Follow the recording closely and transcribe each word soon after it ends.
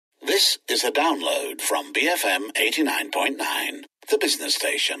This is a download from BFM 89.9, the business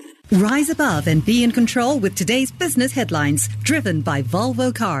station. Rise above and be in control with today's business headlines, driven by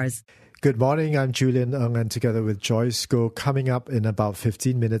Volvo Cars. Good morning, I'm Julian Ng, and together with Joyce Goh, coming up in about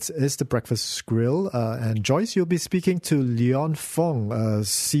 15 minutes is the Breakfast Grill. And Joyce, you'll be speaking to Leon Fong,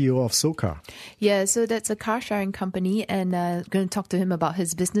 CEO of SOCAR. Yeah, so that's a car sharing company, and going to talk to him about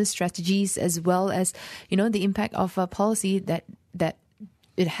his business strategies as well as, the impact of a policy that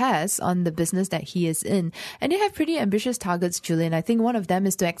it has on the business that he is in. And they have pretty ambitious targets, Julian. I think one of them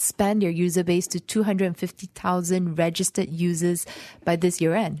is to expand their user base to 250,000 registered users by this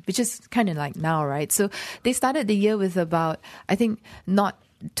year end, which is kind of like now, right? So they started the year with about, I think, not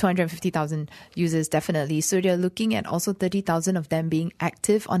 250,000 users, definitely. So they're looking at also 30,000 of them being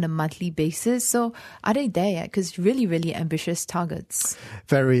active on a monthly basis. So are they there yet? Because really, really ambitious targets.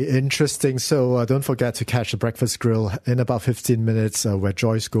 Very interesting. So don't forget to catch the Breakfast Grill in about 15 minutes where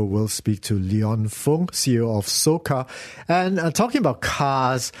Joyce Goh will speak to Leon Fong, CEO of SOCAR. And talking about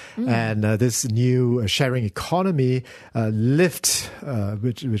cars and this new sharing economy, Lyft,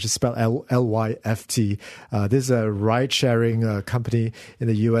 which is spelled Lyft, this is a ride-sharing company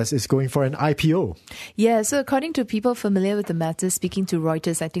in the US, is going for an IPO. Yeah, so according to people familiar with the matter, speaking to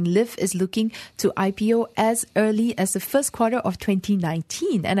Reuters, I think Lyft is looking to IPO as early as the first quarter of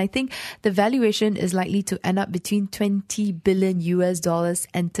 2019. And I think the valuation is likely to end up between $20 billion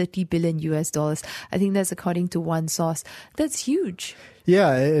and $30 billion. I think that's according to one source. That's huge.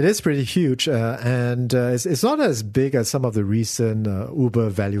 Yeah, it is pretty huge, and it's not as big as some of the recent Uber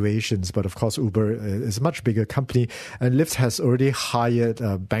valuations, but of course Uber is a much bigger company, and Lyft has already hired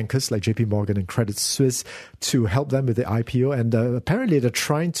bankers like JP Morgan and Credit Suisse to help them with the IPO, and apparently they're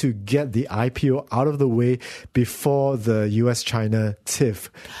trying to get the IPO out of the way before the US-China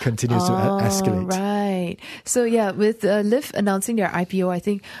tiff continues to escalate. Right. So yeah, with Lyft announcing their IPO, I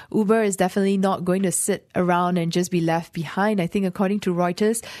think Uber is definitely not going to sit around and just be left behind. I think according to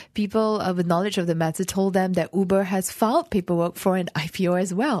Reuters, people with knowledge of the matter told them that Uber has filed paperwork for an IPO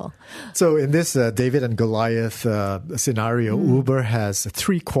as well. So in this David and Goliath scenario, Uber has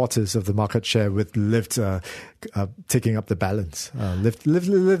 3/4 of the market share, with Lyft taking up the balance.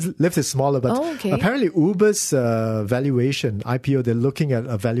 Lyft is smaller, but apparently Uber's valuation, IPO, they're looking at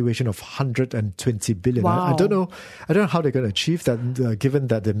a valuation of $120 billion. Wow. I don't know how they're going to achieve that, given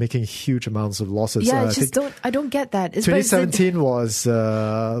that they're making huge amounts of losses. Yeah, I don't get that. 2017 was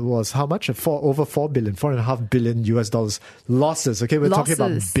how much? Over $4 billion, $4.5 billion US losses. Okay, we're talking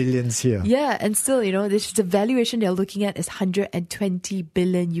about billions here. Yeah, and still, the valuation they're looking at is $120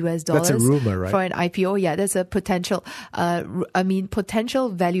 billion US. That's a rumor, right? For an IPO. Yeah, that's a potential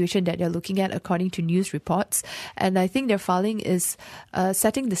valuation that they're looking at according to news reports. And I think their filing is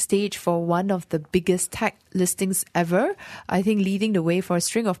setting the stage for one of the biggest tech listings ever. I think leading the way for a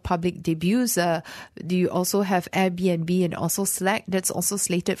string of public debuts. You also have Airbnb and also Slack that's also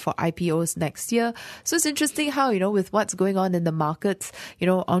slated for IPOs next year. So it's interesting how, with what's going on in the markets,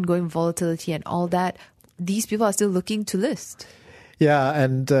 ongoing volatility and all that, these people are still looking to list. Yeah,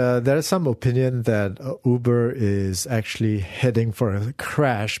 and there is some opinion that Uber is actually heading for a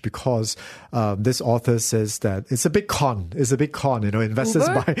crash because this author says that it's a big con. It's a big con.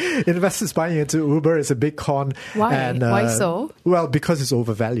 Investors buying into Uber is a big con. Why? And, why so? Well, because it's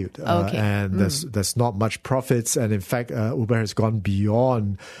overvalued. Okay. And there's not much profits. And in fact, Uber has gone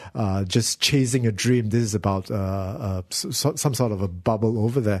beyond just chasing a dream. This is about some sort of a bubble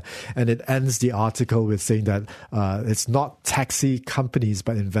over there. And it ends the article with saying that it's not taxi companies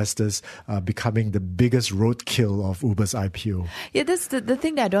but investors becoming the biggest roadkill of Uber's IPO. Yeah, that's the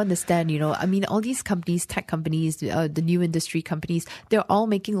thing that I don't understand. I mean, all these companies, tech companies, the new industry companies, they're all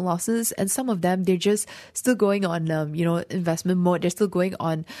making losses, and some of them, they're just still going on investment mode. They're still going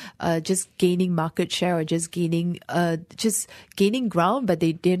on just gaining market share or just gaining ground, but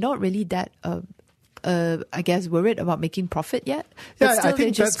they're not really that I guess, worried about making profit yet. But still, I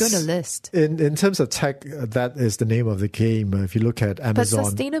think they're just going to list. In terms of tech, that is the name of the game. If you look at Amazon.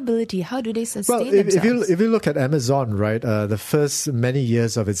 But sustainability, how do they sustain themselves? If you look at Amazon, right, the first many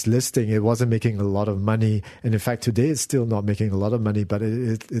years of its listing, it wasn't making a lot of money. And in fact, today it's still not making a lot of money, but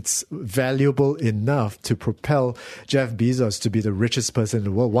it's valuable enough to propel Jeff Bezos to be the richest person in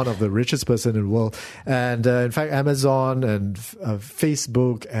the world, one of the richest person in the world. And in fact, Amazon and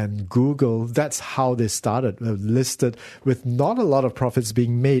Facebook and Google, that's how they started, listed with not a lot of profits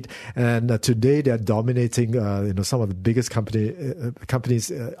being made. And today they're dominating, some of the biggest companies,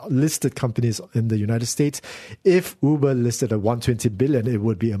 listed companies in the United States. If Uber listed at $120 billion, it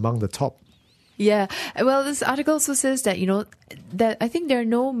would be among the top. Yeah. Well, this article also says that, that I think there are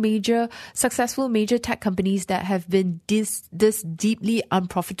no successful major tech companies that have been this deeply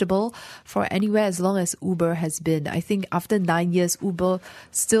unprofitable for anywhere as long as Uber has been. I think after 9 years, Uber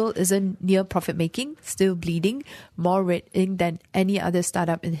still isn't near profit making, still bleeding, more red ink than any other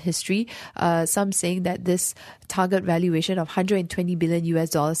startup in history. Some saying that this target valuation of $120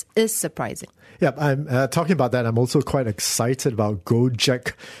 billion is surprising. Yeah, I'm talking about that. I'm also quite excited about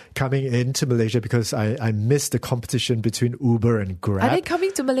Gojek coming into Malaysia because I miss the competition between Uber and Grab. Are they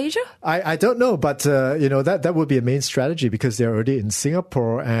coming to Malaysia? I don't know, but that would be a main strategy because they're already in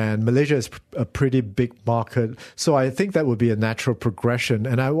Singapore and Malaysia is a pretty big market. So I think that would be a natural progression.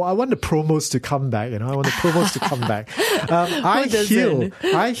 And I want the promos to come back. I want the promos to come back.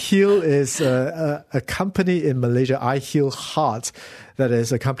 iHeal is a company in Malaysia. iHeal Heart. That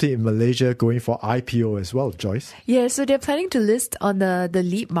is a company in Malaysia going for IPO as well, Joyce. Yeah, so they're planning to list on the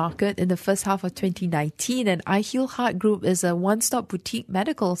Lyft market in the first half of 2019. And iHeal Heart Group is a one-stop boutique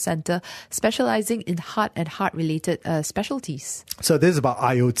medical center specializing in heart and heart-related specialties. So this is about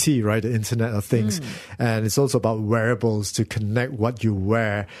IoT, right? The Internet of Things. And it's also about wearables to connect what you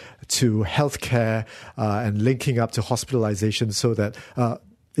wear to healthcare and linking up to hospitalization so that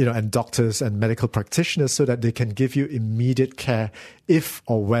and doctors and medical practitioners so that they can give you immediate care if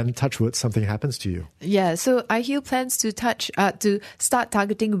or when, touch wood, something happens to you. Yeah, so iHeal plans to start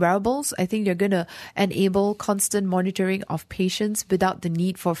targeting wearables. I think they're going to enable constant monitoring of patients without the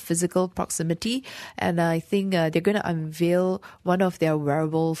need for physical proximity. And I think they're going to unveil one of their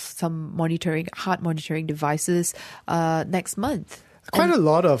wearables, some heart monitoring devices next month. Quite a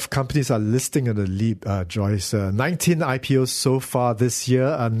lot of companies are listing on the Leap, Joyce. 19 IPOs so far this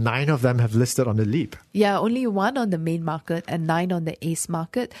year. 9 of them have listed on the Leap. Yeah, only 1 on the main market and 9 on the ACE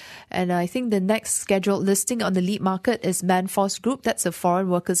market. And I think the next scheduled listing on the Leap market is Manforce Group. That's a foreign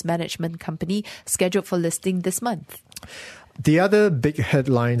workers management company scheduled for listing this month. The other big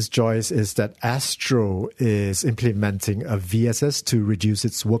headlines, Joyce, is that Astro is implementing a VSS to reduce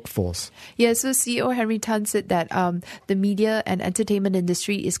its workforce. Yeah, so CEO Henry Tan said that the media and entertainment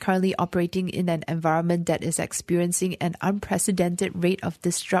industry is currently operating in an environment that is experiencing an unprecedented rate of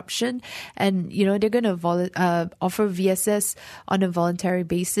disruption. And, they're going to offer VSS on a voluntary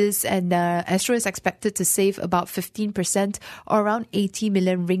basis. And Astro is expected to save about 15% or around 80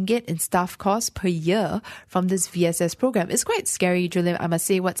 million ringgit in staff costs per year from this VSS program. It's quite scary, Julian, I must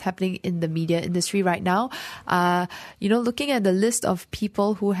say, what's happening in the media industry right now. Looking at the list of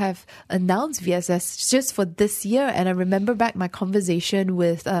people who have announced VSS just for this year, and I remember back my conversation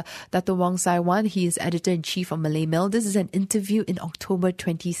with Dr. Wong Sai-wan. He is editor-in-chief of Malay Mail. This is an interview in October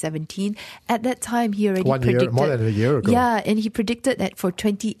 2017. At that time, he already predicted... more than a year ago. Yeah, and he predicted that for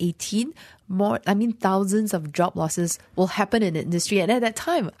 2018... thousands of job losses will happen in the industry. And at that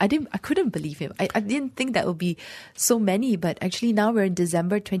time, I couldn't believe him. I didn't think that would be so many. But actually now we're in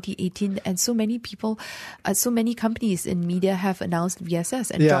December 2018 and so many people, so many companies in media have announced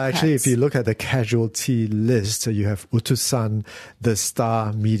VSS and job cuts. Actually, if you look at the casualty list, you have Utusan, The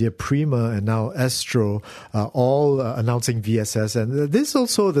Star, Media Prima, and now Astro, all announcing VSS. And this is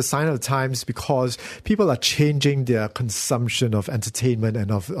also the sign of the times because people are changing their consumption of entertainment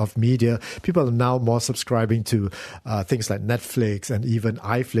and of media. People are now more subscribing to things like Netflix and even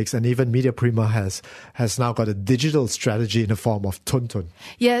iFlix, and even Media Prima has now got a digital strategy in the form of Tuntun.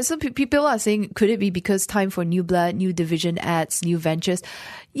 Yeah, so people are saying, could it be because time for new blood, new division ads, new ventures?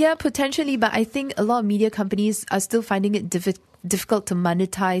 Yeah, potentially, but I think a lot of media companies are still finding it difficult to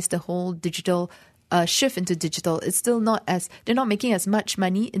monetize the whole digital shift into digital. It's still they're not making as much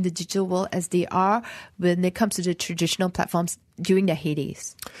money in the digital world as they are when it comes to the traditional platforms during their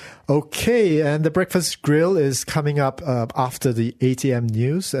heydays. Okay, and the Breakfast Grill is coming up after the 8 a.m.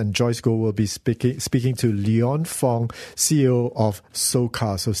 news, and Joyce Goh will be speaking to Leon Fong, CEO of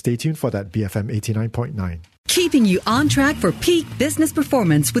SOCAR. So stay tuned for that, BFM 89.9. Keeping you on track for peak business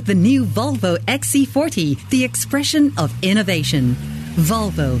performance with the new Volvo XC40, the expression of innovation.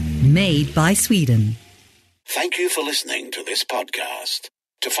 Volvo, made by Sweden. Thank you for listening to this podcast.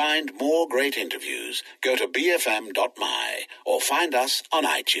 To find more great interviews, go to bfm.my or find us on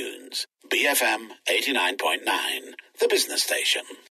iTunes. BFM 89.9, the business station.